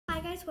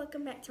guys,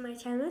 welcome back to my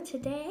channel.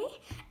 Today,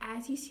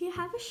 as you see, I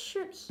have a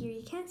shirt here.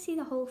 You can't see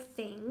the whole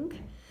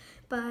thing,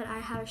 but I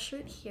have a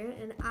shirt here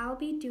and I'll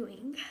be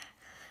coloring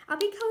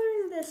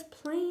this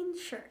plain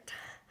shirt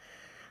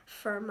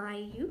for my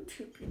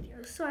YouTube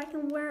videos so I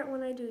can wear it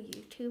when I do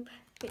YouTube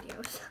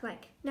videos,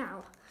 like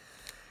now.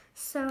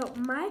 So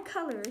my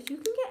colors, you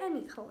can get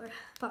any color,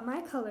 but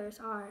my colors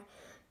are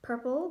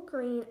purple,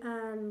 green,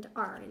 and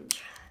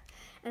orange.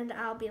 And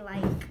I'll be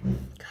like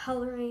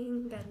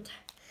coloring and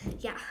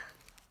yeah.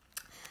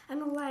 I'm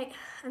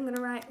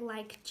gonna write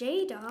like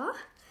Jada,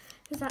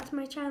 because that's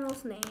my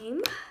channel's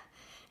name,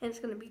 and it's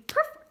gonna be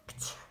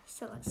perfect.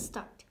 So let's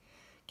start.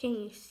 Can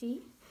you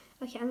see?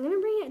 Okay, I'm gonna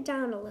bring it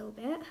down a little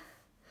bit,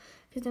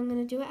 because I'm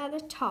gonna do it at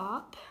the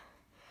top,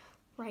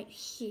 right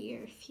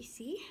here, if you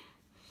see.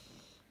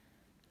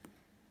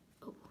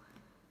 Oh.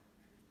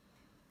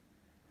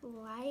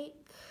 Like,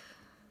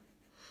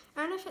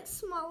 I don't know if it's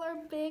small or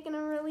big, and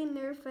I'm really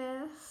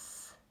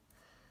nervous.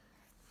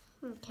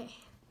 Okay.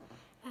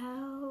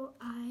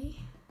 L-I,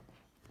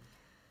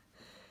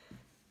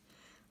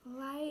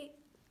 like,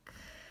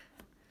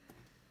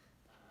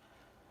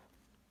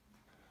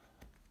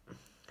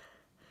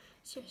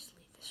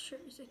 seriously, this shirt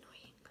is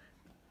annoying.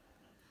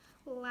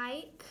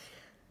 Like,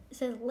 it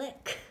says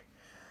lick,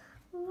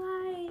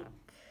 like, I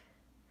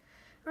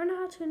don't know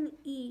how to an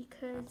E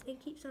because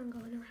it keeps on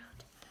going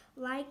around.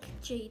 Like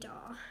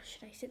Jada.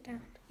 Should I sit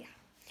down? Yeah.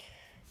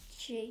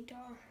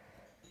 Jada.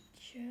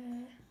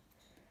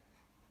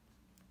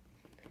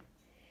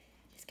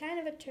 It's kind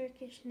of a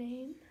Turkish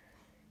name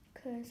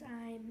because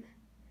I'm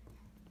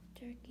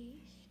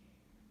Turkish.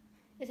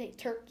 I say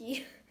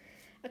Turkey.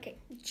 Okay,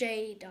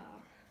 Jada.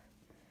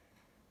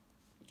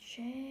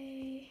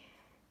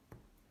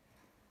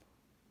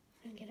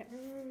 Don't get it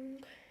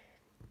wrong.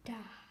 Da.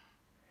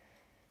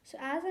 So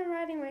as I'm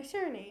writing my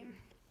surname,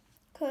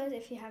 because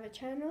if you have a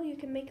channel, you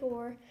can make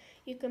your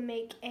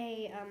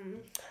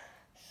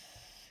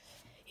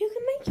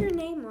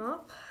name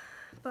up,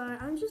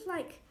 but I'm just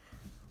like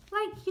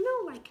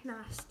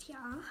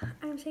Nastya.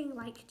 I'm saying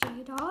like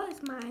Jada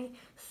is my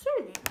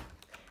surname.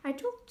 I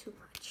talk too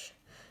much.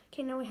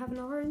 Okay, now we have an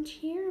orange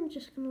here. I'm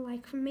just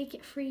gonna make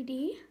it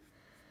 3D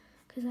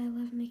because I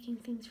love making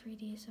things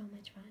 3D. It's so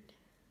much fun.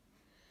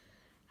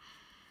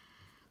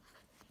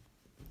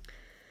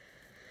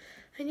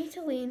 I need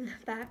to lean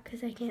back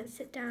because I can't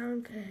sit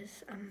down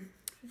because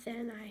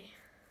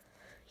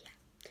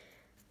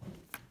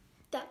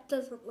that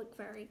doesn't look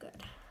very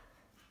good.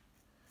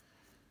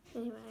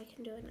 Anyway, I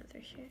can do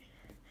another shirt.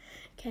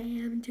 Okay,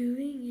 I'm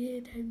doing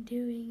it,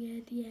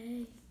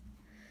 yay.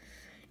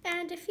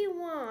 And if you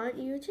want,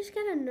 you just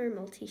get a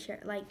normal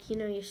t-shirt, like, you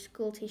know, your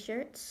school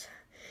t-shirts.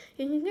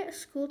 You can get a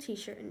school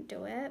t-shirt and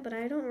do it, but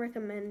I don't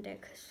recommend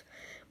it, because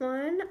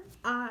when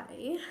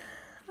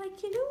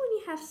you know when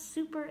you have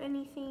soup or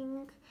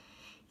anything,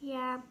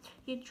 yeah,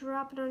 you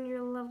drop it on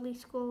your lovely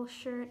school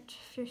shirt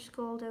if you're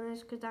school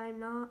dinners, because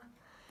I'm not.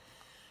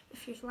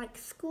 If you're like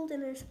school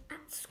dinners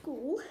at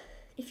school,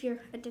 if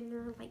you're a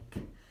dinner like,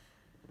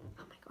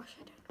 oh my gosh,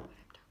 I don't know what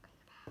I'm talking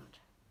about.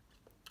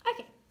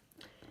 Okay.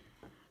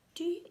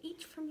 Do you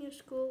eat from your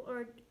school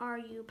or are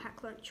you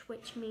pack lunch,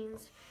 which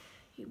means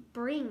you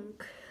bring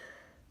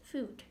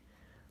food?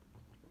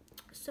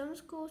 Some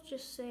schools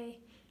just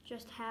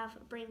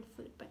bring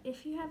food, but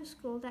if you have a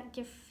school that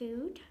give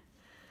food,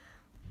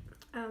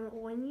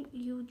 when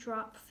you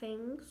drop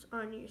things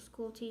on your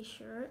school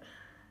t-shirt,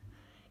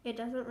 it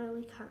doesn't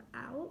really come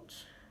out.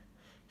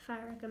 If I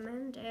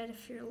recommend it,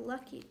 if you're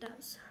lucky, it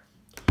does.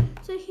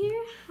 So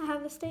here I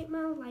have a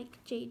statement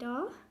like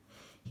Jada.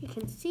 You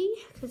can see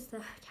because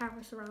the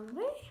camera's the wrong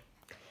way.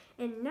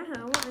 And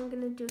now I'm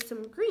gonna do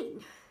some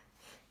green.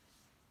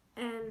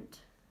 And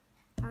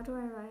how do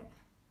I write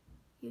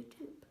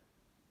YouTube?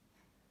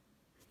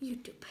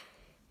 YouTube.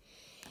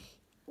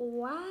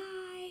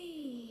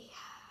 Why?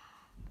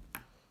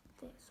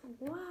 This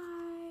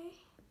why?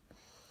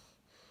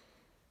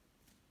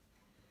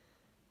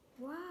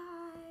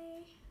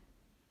 Why?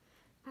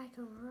 I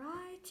can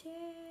write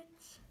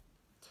it.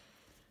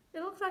 It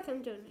looks like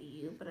I'm doing a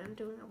U, but I'm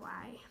doing a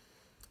Y.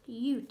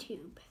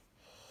 YouTube.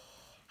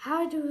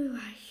 How do we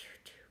write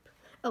YouTube?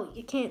 Oh,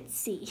 you can't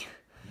see.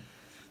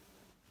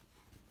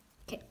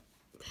 Okay.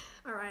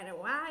 I'll write a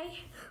Y.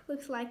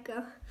 Looks like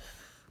a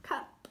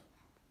cup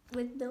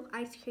with no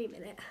ice cream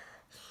in it.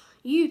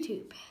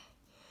 YouTube.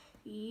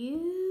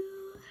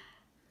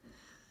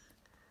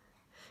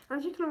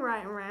 I'm just gonna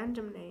write a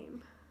random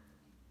name.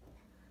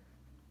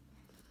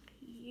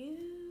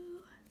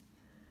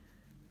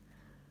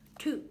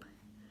 Tube.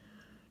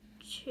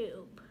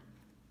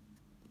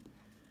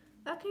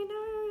 Okay, now I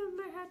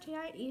remember how to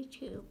write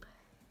YouTube.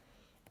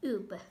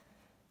 Oob.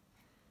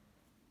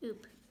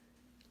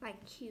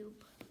 Like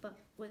cube, but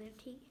with a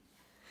T.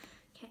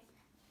 Okay.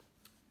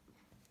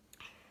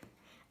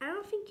 I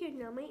don't think you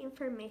know my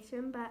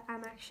information, but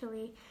I'm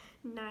actually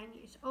 9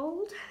 years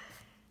old.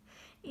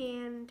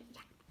 And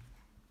yeah.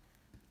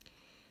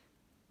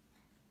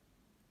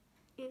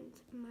 And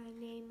my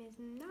name is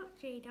not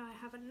Jada, I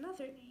have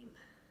another name.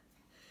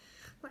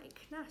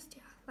 Like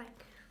Nastya,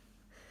 like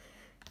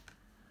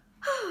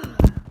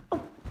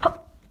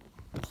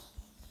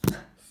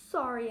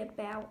sorry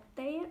about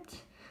that.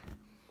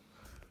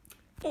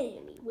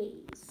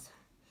 Anyways.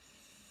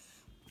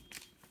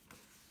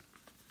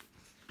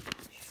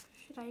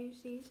 Should I use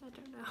these? I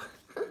don't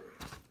know.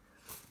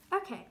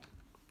 Okay.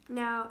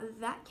 Now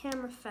that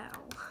camera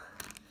fell.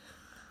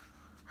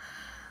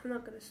 I'm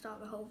not gonna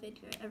start the whole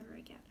video ever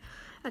again.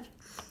 Okay.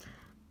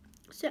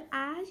 So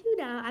as you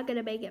know, I'm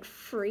gonna make it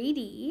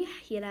 3D.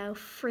 You know,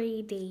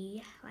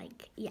 3D.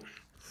 Like, yeah.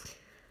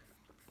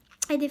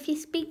 And if you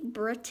speak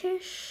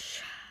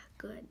British,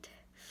 good.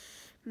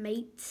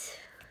 Mates,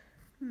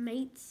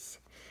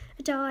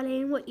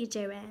 darling, what you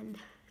doing?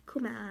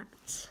 Come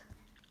out.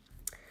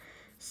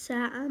 So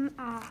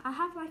I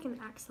have like an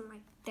accent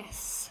like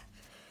this.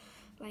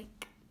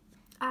 Like,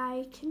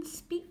 I can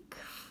speak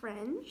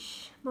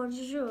French,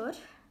 bonjour.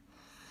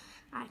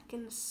 I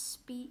can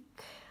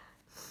speak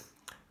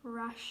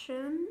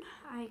Russian.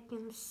 I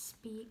can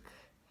speak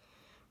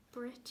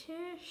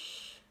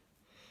British.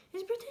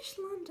 Is British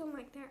London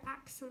like their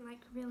accent like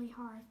really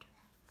hard?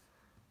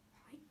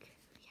 Like,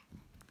 yeah.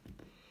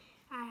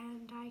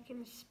 And I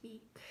can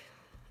speak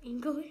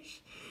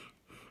English.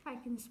 I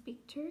can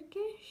speak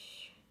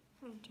Turkish.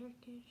 I'm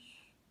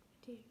Turkish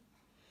too.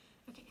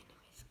 Okay,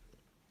 anyways.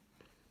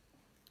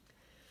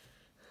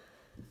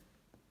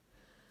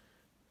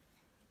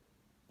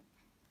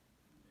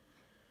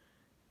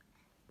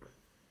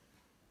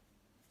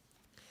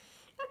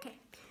 Okay,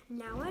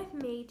 now I've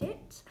made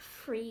it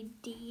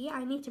 3D.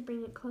 I need to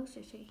bring it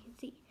closer so you can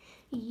see.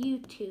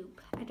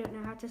 YouTube. I don't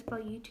know how to spell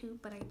YouTube,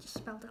 but I just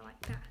spelled it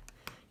like that.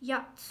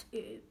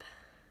 YouTube.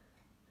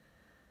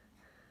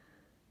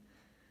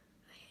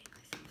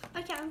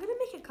 Okay, I'm gonna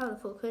make it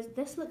colorful because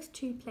this looks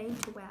too plain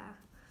to wear.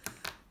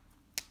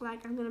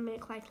 Like, I'm gonna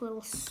make like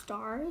little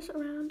stars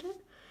around it,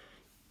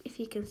 if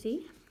you can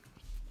see.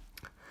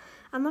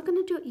 I'm not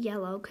gonna do it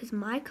yellow because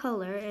my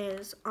color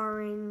is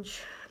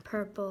orange,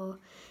 purple,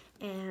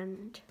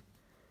 and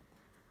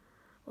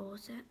what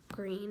was it?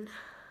 Green.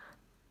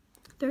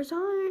 Those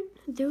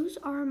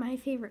are my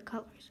favorite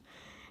colors,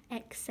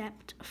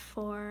 except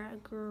for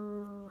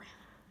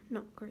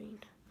not green.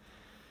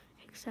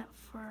 Except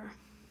for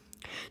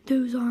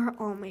those are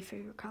all my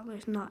favorite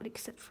colors, not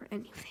except for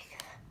anything.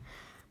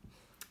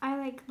 I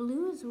like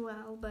blue as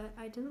well, but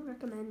I didn't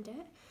recommend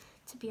it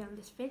to be on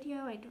this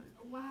video. I don't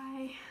know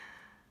why.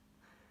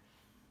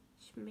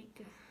 Just make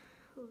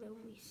a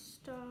lonely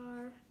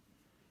star.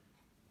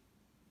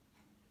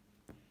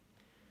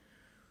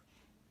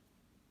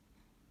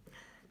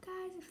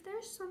 Guys, if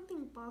there's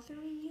something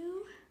bothering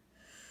you,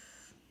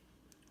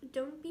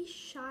 don't be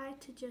shy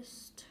to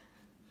just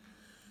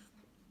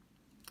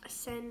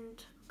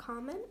send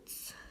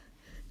comments,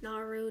 not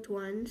rude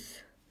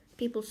ones.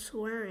 People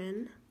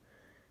swearing,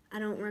 I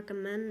don't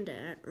recommend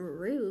it.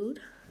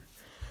 Rude,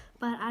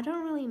 but I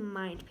don't really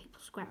mind people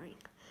swearing.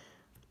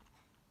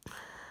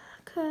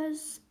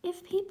 Because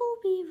if people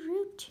be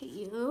rude to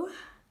you,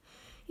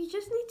 you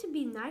just need to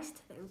be nice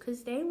to them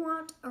because they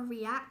want a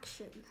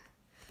reaction.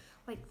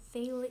 Like,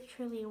 they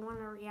literally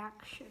want a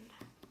reaction.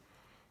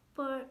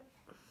 But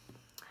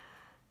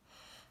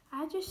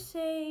I just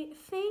say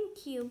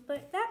thank you,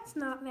 but that's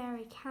not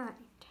very kind.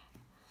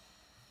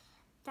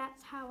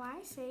 That's how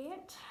I say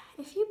it.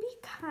 If you be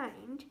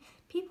kind,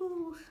 people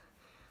will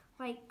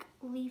like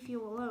leave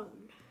you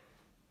alone.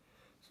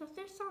 So if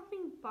there's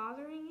something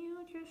bothering you,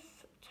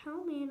 just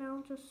tell me and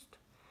I'll just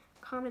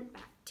comment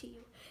back to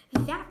you.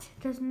 That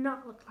does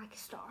not look like a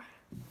star.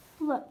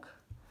 Look,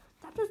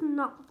 that does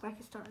not look like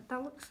a star.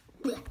 That looks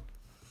bleh.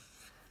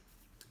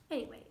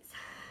 Anyways,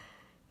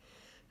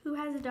 who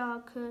has a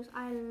dog? Because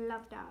I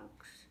love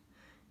dogs.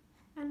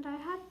 And I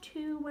had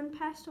two. One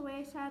passed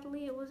away,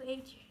 sadly. It was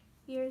 8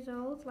 years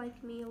old,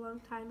 like me a long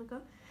time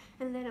ago.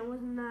 And then it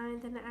was 9,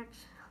 then it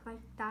actually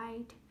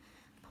died.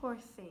 Poor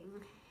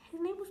thing.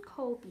 His name was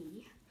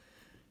Colby.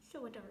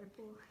 So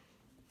adorable.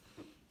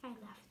 I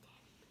loved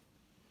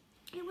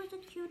him. It was the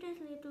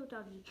cutest little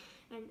doggy.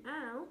 And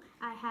now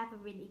I have a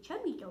really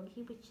chubby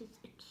doggy, which is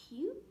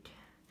cute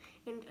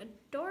and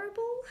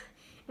adorable.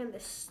 And the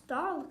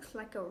star looks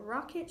like a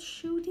rocket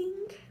shooting.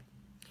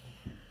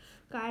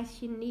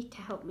 Guys, you need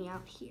to help me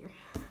out here.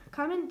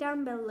 Comment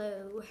down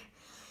below.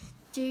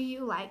 Do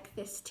you like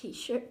this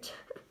t-shirt?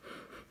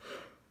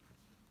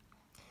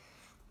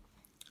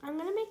 I'm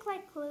gonna make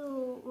like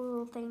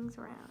little things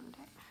around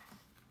it.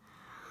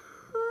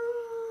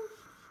 Oh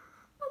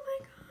my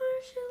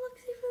gosh, it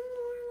looks even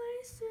more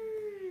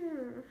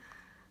nicer.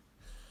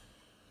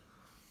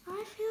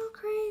 I feel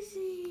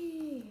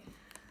crazy.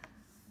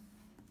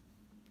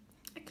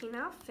 Okay,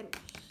 now I've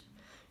finished.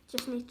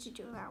 Just need to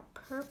do out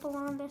purple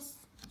on this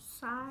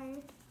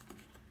side.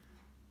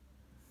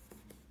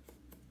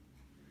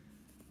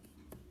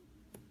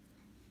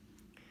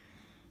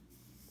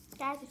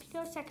 Guys, if you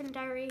go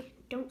secondary,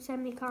 don't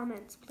send me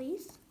comments,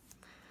 please,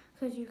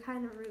 because you're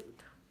kind of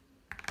rude.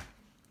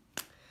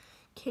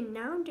 Okay,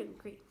 now I'm doing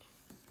green.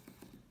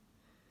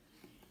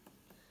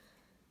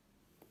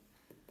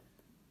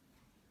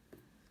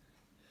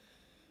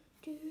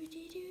 Do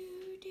dee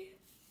do do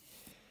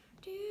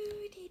do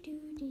dee do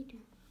dee do.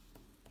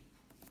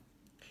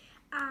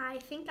 I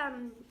think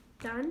I'm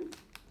done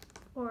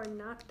or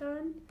not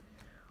done,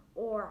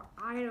 or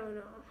I don't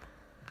know.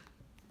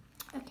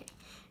 Okay,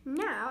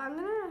 now I'm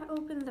gonna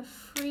open the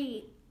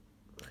free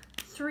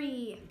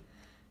 3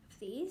 of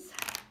these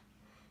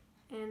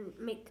and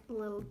make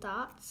little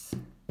dots.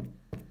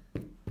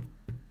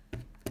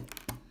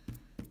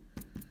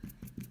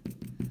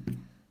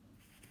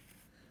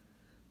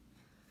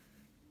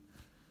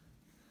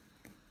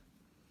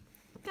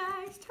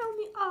 Guys, tell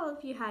me all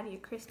of you have your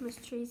Christmas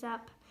trees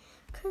up,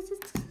 because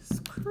it's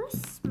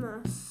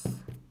Christmas.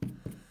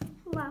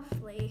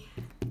 Lovely.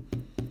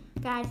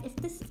 Guys,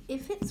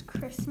 if it's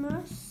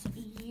Christmas,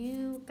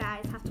 you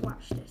guys have to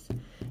watch this,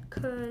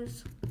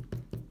 because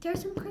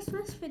there's some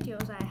Christmas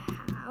videos I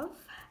have,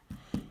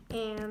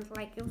 and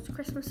like it was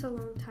Christmas a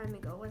long time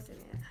ago, wasn't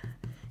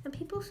it? And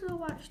people still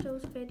watch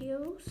those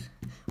videos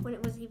when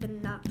it was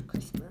even not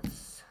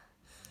Christmas.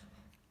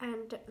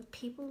 And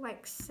people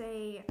like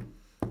say,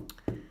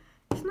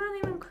 it's not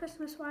even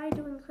Christmas, why are you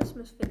doing a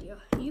Christmas video?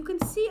 You can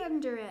see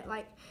under it,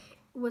 like,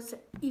 was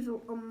it even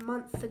a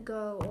month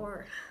ago,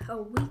 or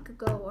a week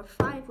ago, or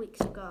 5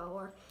 weeks ago,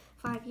 or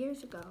 5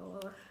 years ago,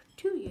 or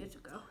 2 years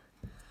ago.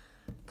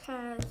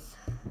 Because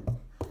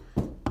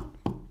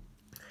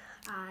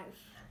I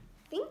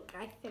think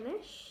I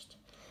finished.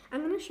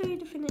 I'm going to show you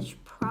the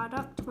finished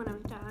product when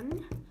I'm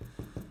done.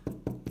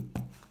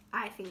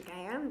 I think I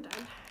am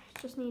done.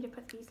 Just need to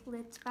put these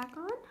lids back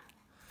on.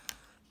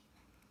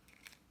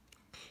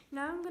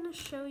 Now I'm going to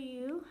show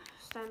you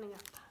standing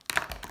up.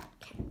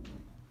 Okay.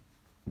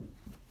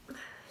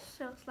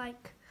 So it's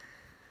like,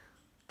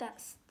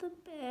 that's the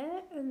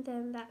bit, and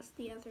then that's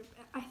the other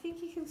bit. I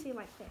think you can see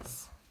like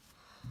this.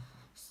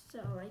 So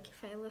like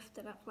if I lift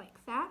it up like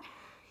that,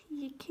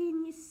 you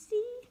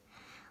see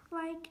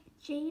like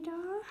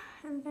Jada,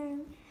 and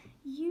then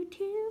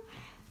YouTube.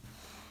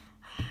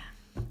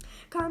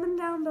 Comment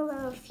down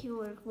below if you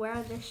would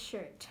wear this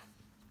shirt.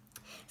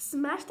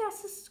 Smash that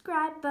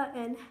subscribe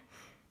button.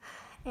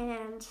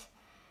 And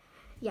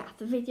yeah,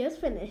 the video's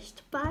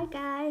finished. Bye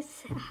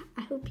guys.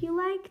 I hope you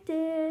liked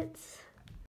it.